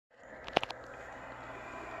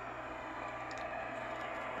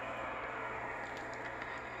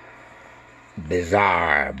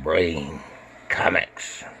Bizarre Brain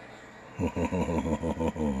Comics.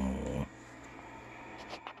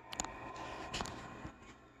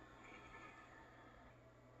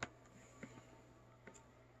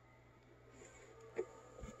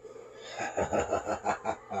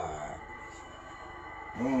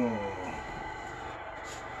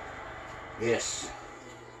 Yes.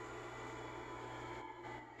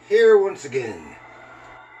 Here once again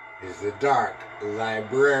is the Dark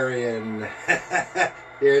Librarian,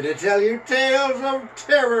 here to tell you tales of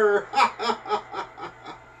terror.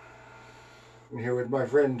 I'm here with my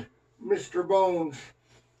friend Mr. Bones.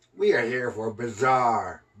 We are here for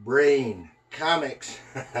Bizarre Brain Comics.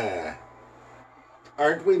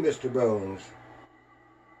 Aren't we, Mr. Bones?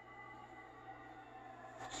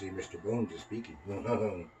 See, Mr. Bones is speaking.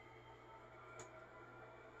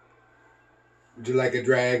 Would you like a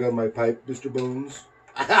drag on my pipe, Mr. Bones?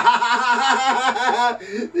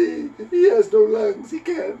 He has no lungs. He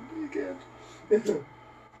can't.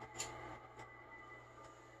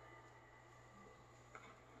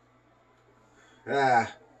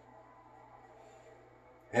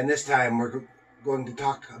 And this time we're going to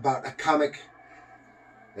talk about a comic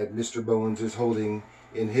that Mr. Bones is holding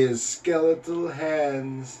in his skeletal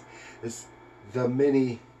hands. It's the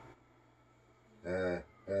mini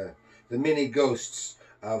ghosts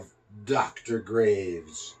of Dr.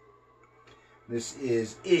 Graves. This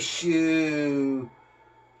is issue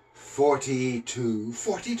 42.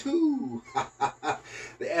 42!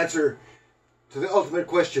 The answer to the ultimate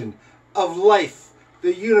question of life,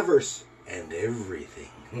 the universe, and everything.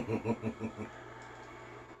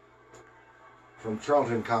 From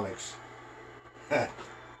Charlton Comics.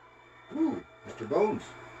 Ooh, Mr. Bones,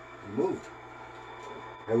 you moved.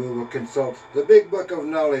 And we will consult the big book of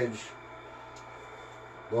knowledge.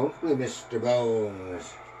 Won't we, Mr.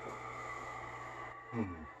 Bones? Not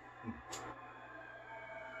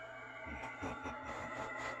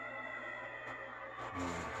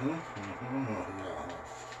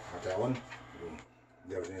that one.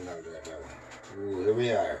 Definitely not that one. Ooh, here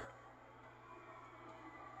we are.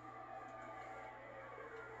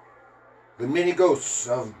 The Mini Ghosts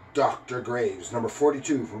of Dr. Graves, number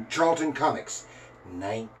 42 from Charlton Comics,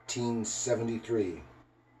 1973.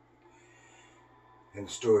 And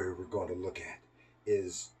the story we're going to look at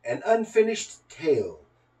is An Unfinished Tale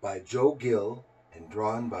by Joe Gill and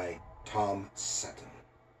drawn by Tom Sutton.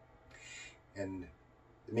 And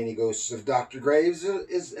The Mini Ghosts of Dr. Graves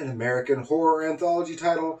is an American horror anthology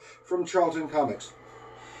title from Charlton Comics.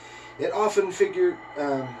 It often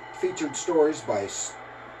featured stories by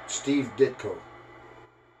Steve Ditko.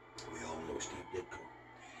 We all know Steve Ditko.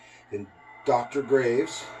 Then Dr.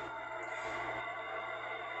 Graves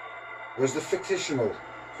was the fictional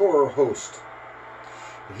horror host,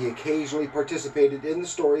 and he occasionally participated in the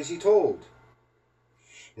stories he told.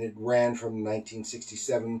 And it ran from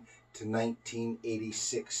 1967 to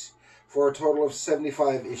 1986 for a total of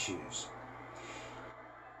 75 issues.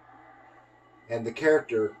 And the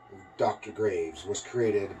character of Dr. Graves was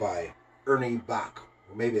created by Ernie Bach,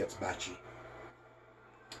 or maybe it's Bachi.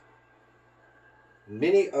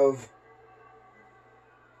 Many of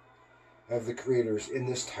the creators in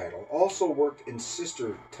this title also worked in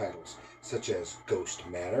sister titles, such as Ghost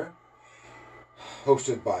Manor,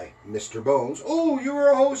 hosted by Mr. Bones. Oh, you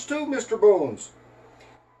were a host too, Mr. Bones.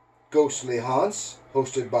 Ghostly Haunts,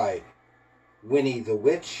 hosted by Winnie the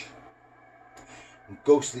Witch.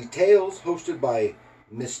 Ghostly Tales, hosted by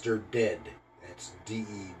Mr. Dead. That's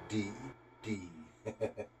D-E-D-D.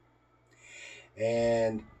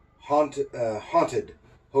 And Haunted,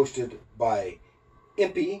 hosted by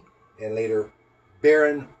Impy, and later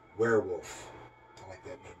Baron Werewolf. I like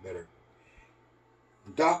that name better.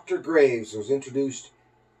 Dr. Graves was introduced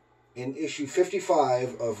in issue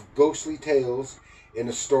 55 of Ghostly Tales in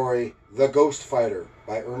the story The Ghost Fighter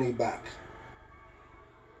by Ernie Bach,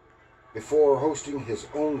 before hosting his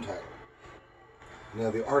own title. Now,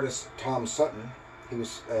 the artist Tom Sutton, he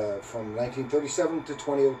was from 1937 to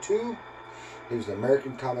 2002. He was an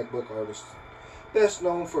American comic book artist, best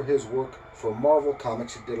known for his work for Marvel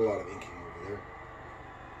Comics. He did a lot of inking over there.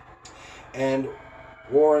 And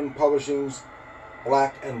Warren Publishing's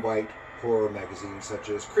black and white horror magazines such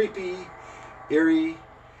as Creepy, Eerie,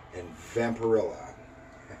 and Vampirella.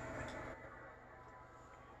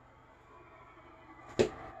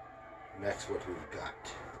 That's what we've got.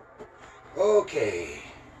 Okay.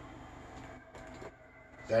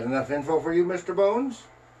 Is that enough info for you, Mr. Bones?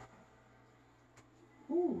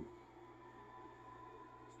 Ooh.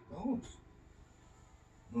 Bones.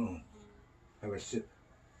 Have a sip.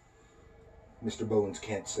 Mr. Bones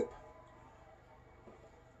can't sip.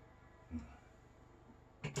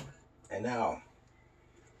 And now,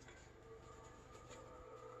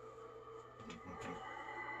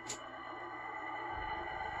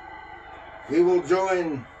 we will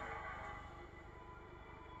join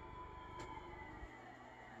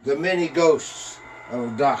the many ghosts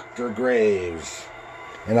of Dr. Graves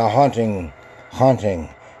in a haunting, haunting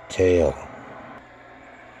tale.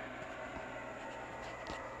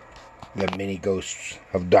 The many ghosts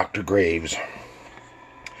of Dr. Graves.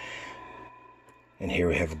 And here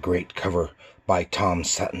we have a great cover by Tom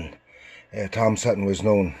Sutton. Tom Sutton was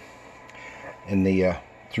known in the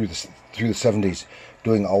through the 70s,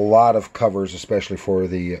 doing a lot of covers, especially for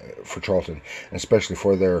Charlton, and especially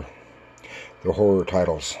for their horror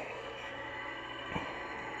titles.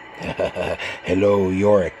 Hello,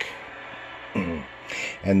 Yorick.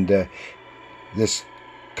 And this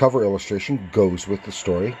cover illustration goes with the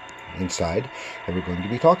story inside that we're going to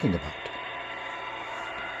be talking about.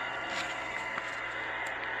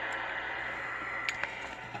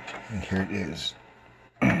 And here it is.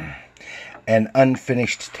 An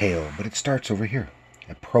unfinished tale, but it starts over here.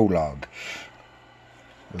 A prologue.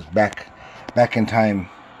 It was back in time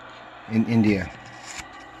in India.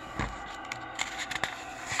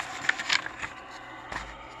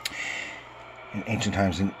 In ancient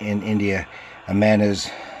times in India, a man is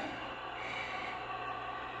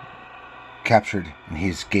captured and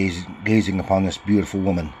he's gazing upon this beautiful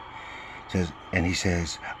woman. He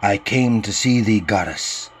says, "I came to see thee,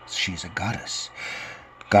 goddess." She's a goddess.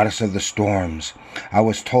 Goddess of the storms. I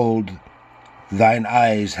was told thine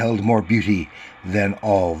eyes held more beauty than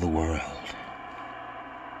all the world.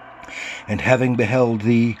 And having beheld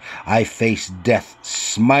thee, I face death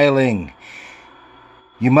smiling.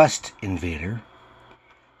 You must, invader.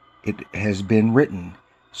 It has been written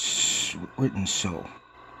so.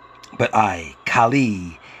 But I,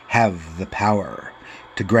 Kali, have the power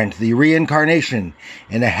to grant thee reincarnation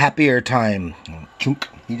in a happier time. Chunk,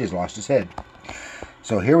 he just lost his head.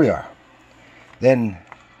 So here we are. Then,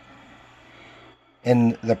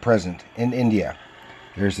 in the present, in India,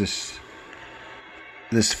 there's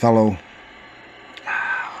this fellow,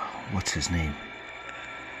 what's his name?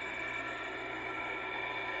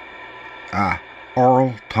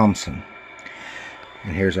 Earl Thompson.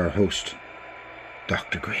 And here's our host,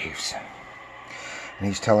 Dr. Graves. And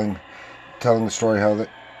he's telling the story how that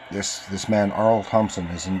this man, Earl Thompson,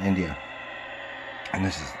 is in India. And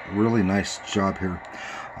this is a really nice job here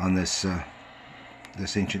on this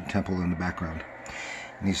ancient temple in the background.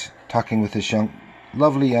 And he's talking with this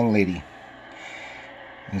lovely young lady.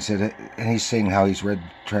 And he's saying how he's read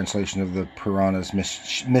translation of the Puranas,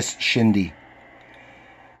 Miss Shindy.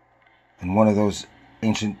 And one of those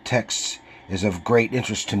ancient texts is of great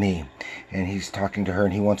interest to me. And he's talking to her,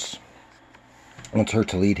 and he wants her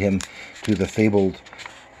to lead him to the fabled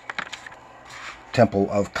temple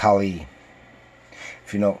of Kali.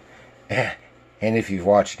 If you know, and if you've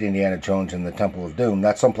watched Indiana Jones and the Temple of Doom,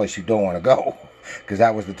 that's someplace you don't want to go, because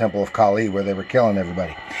that was the temple of Kali where they were killing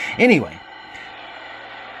everybody. Anyway,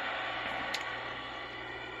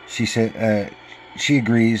 she said she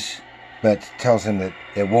agrees, but tells him that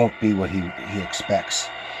it won't be what he expects.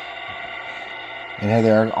 And here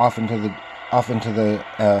they are off into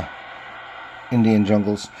the Indian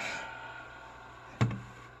jungles,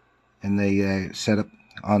 and they set up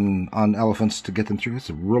on elephants to get them through.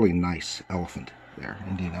 It's a really nice elephant there,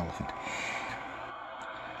 Indian elephant.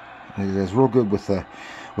 And it is real good with the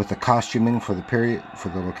costuming for the period, for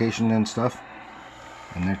the location and stuff.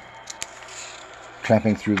 And they're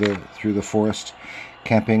tramping through the forest,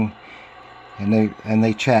 camping, and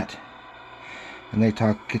they chat, and they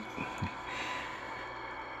talk.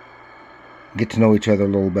 Get to know each other a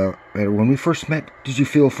little bit better. When we first met, did you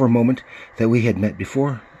feel for a moment that we had met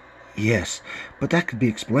before? Yes, but that could be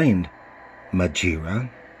explained. Majira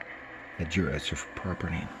is her proper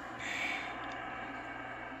name.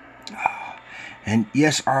 And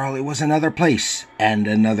yes, Earl, it was another place and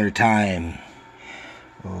another time.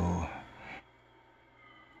 Oh.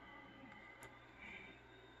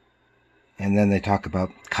 And then they talk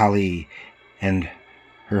about Kali and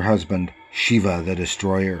her husband, Shiva the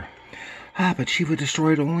Destroyer. But Shiva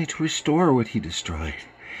destroyed only to restore what he destroyed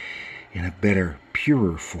in a better,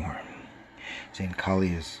 purer form. Saying Kali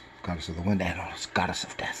is goddess of the wind and goddess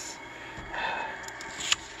of death.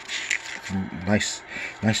 Nice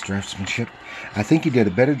draftsmanship. I think he did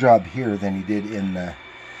a better job here than he did in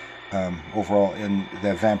overall in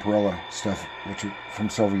the Vampirella stuff, which from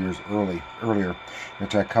several years earlier,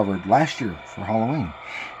 which I covered last year for Halloween.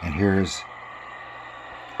 And here is,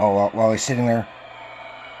 while he's sitting there,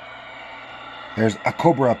 there's a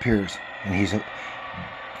cobra appears, and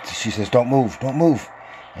she says, "Don't move, don't move,"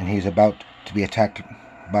 and he's about to be attacked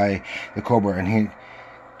by the cobra, and he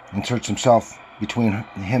inserts himself between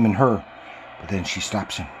him and her. But then she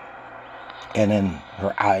stops him. And then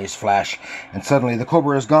her eyes flash, and suddenly the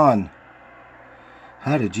cobra is gone.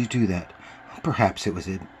 How did you do that? Perhaps it was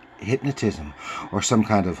hypnotism, or some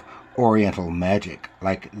kind of oriental magic,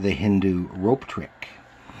 like the Hindu rope trick.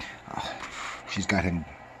 Oh, she's got him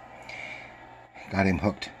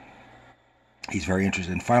hooked. He's very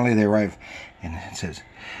interested. And finally they arrive, and it says,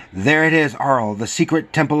 "There it is, Arl, the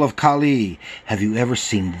secret temple of Kali. Have you ever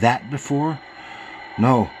seen that before?"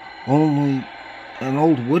 "No, only an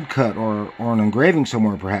old woodcut or an engraving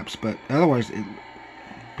somewhere, perhaps, but otherwise..."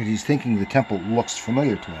 But he's thinking the temple looks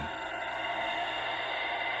familiar to him.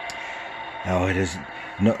 "No, it isn't.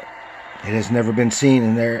 No, it has never been seen,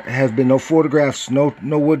 and there have been no photographs, no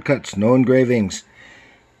woodcuts, no engravings.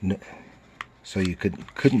 No, so you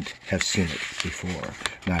couldn't have seen it before,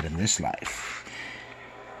 not in this life."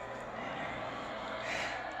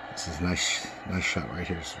 This is a nice shot right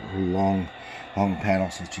here. It's a long panel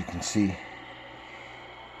so that you can see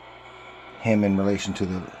him in relation to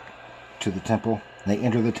the temple. They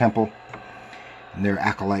enter the temple, and there are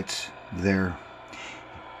acolytes there.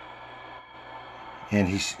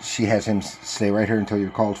 And she has him stay right here until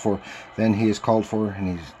you're called for. Then he is called for,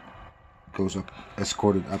 and he goes up,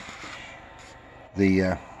 escorted up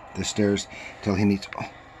the stairs till he meets. Oh,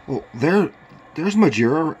 well, there's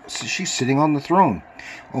Majira. She's sitting on the throne.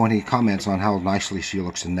 Oh, and he comments on how nicely she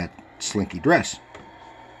looks in that slinky dress,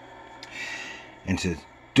 and says,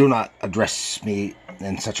 "Do not address me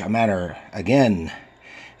in such a manner again."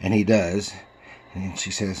 And he does. And she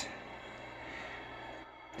says,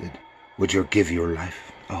 "Would you give your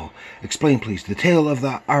life?" "Oh, explain, please, the tale of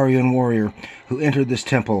the Aryan warrior who entered this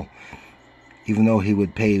temple, even though he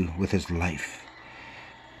would pay with his life."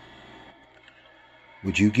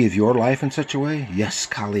 "Would you give your life in such a way?" "Yes,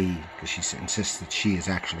 Kali," because she insists that she is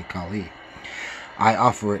actually Kali. "I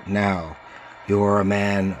offer it now. You are a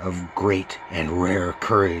man of great and rare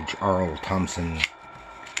courage, Arl Thompson."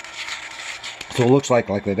 So it looks like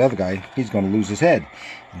that other guy, he's going to lose his head.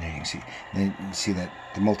 And there you can see that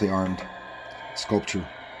the multi-armed sculpture,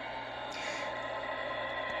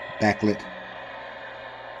 backlit.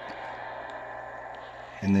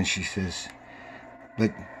 And then she says,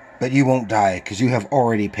 "But you won't die, because you have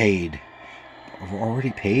already paid."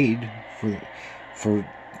 Already paid for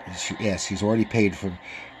yes, he's already paid for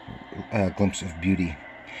a glimpse of beauty,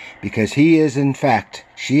 because she is in fact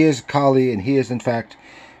Kali, and he is in fact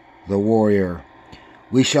the warrior.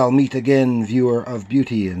 "We shall meet again, viewer of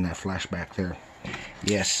beauty," in that flashback there.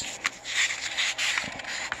 Yes.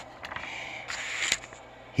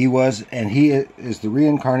 He was, and he is the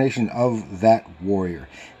reincarnation of that warrior.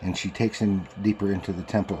 And she takes him deeper into the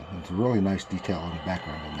temple. It's a really nice detail on the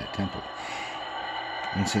background in that temple.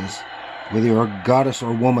 And says, "Whether you're a goddess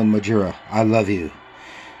or woman, Majira, I love you."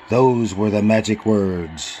 Those were the magic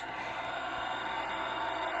words.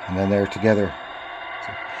 And then they're together.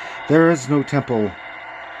 "There is no temple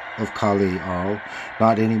of Kali, Arl,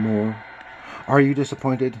 not anymore. Are you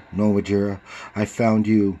disappointed?" "No, Majira. I found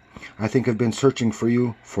you. I think I've been searching for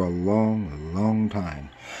you for a long time."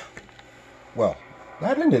 Well,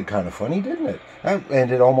 that ended kind of funny, didn't it? That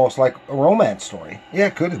ended almost like a romance story. Yeah,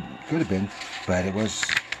 it could have been, but it was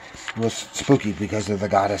spooky because of the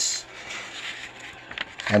goddess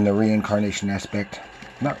and the reincarnation aspect.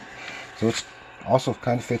 No, so it's also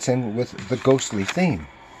kind of fits in with the ghostly theme.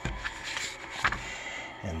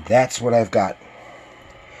 And that's what I've got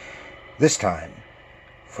this time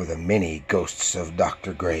for the many ghosts of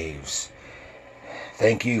Dr. Graves.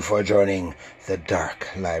 Thank you for joining the Dark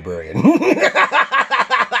Librarian.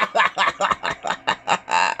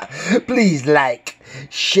 Please like,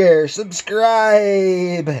 share,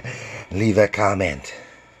 subscribe, leave a comment.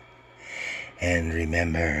 And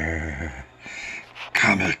remember,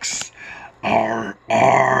 comics are